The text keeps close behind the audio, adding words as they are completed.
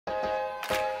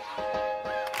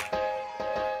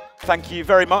Thank you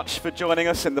very much for joining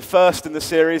us in the first in the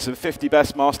series of 50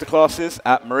 Best Masterclasses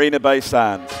at Marina Bay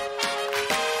Sands.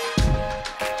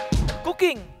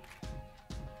 Cooking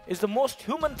is the most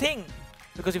human thing,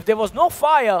 because if there was no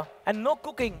fire and no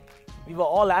cooking, we were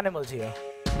all animals here.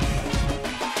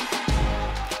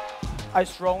 I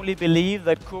strongly believe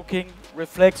that cooking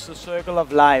reflects the circle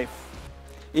of life.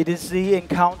 It is the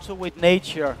encounter with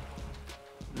nature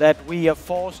that we are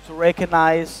forced to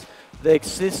recognize the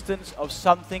existence of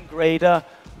something greater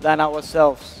than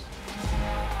ourselves.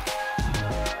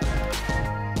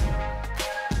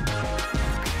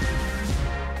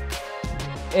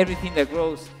 Everything that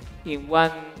grows in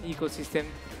one ecosystem,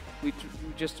 we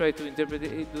just try to interpret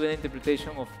it, do an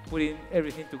interpretation of putting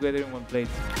everything together in one plate.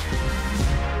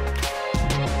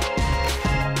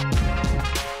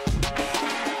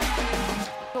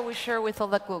 So we share with all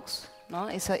the cooks, no?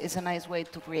 It's a nice way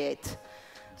to create.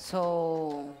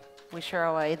 So we share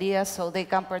our ideas so they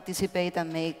can participate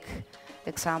and make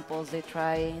examples. They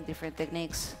try different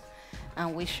techniques,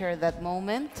 and we share that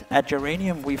moment. At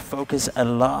Geranium, we focus a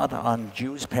lot on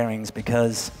juice pairings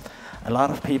because a lot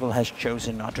of people has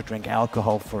chosen not to drink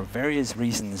alcohol for various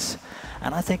reasons.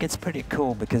 And I think it's pretty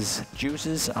cool because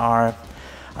juices are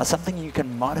something you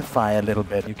can modify a little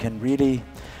bit. You can really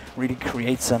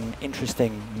create some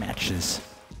interesting matches.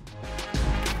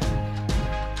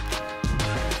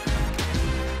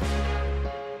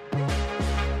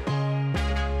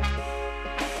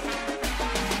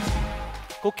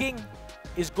 Cooking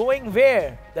is going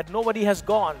where that nobody has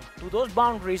gone, to those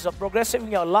boundaries of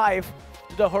progressing your life,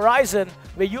 to the horizon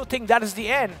where you think that is the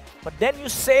end, but then you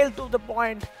sail to the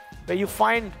point where you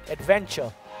find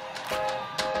adventure.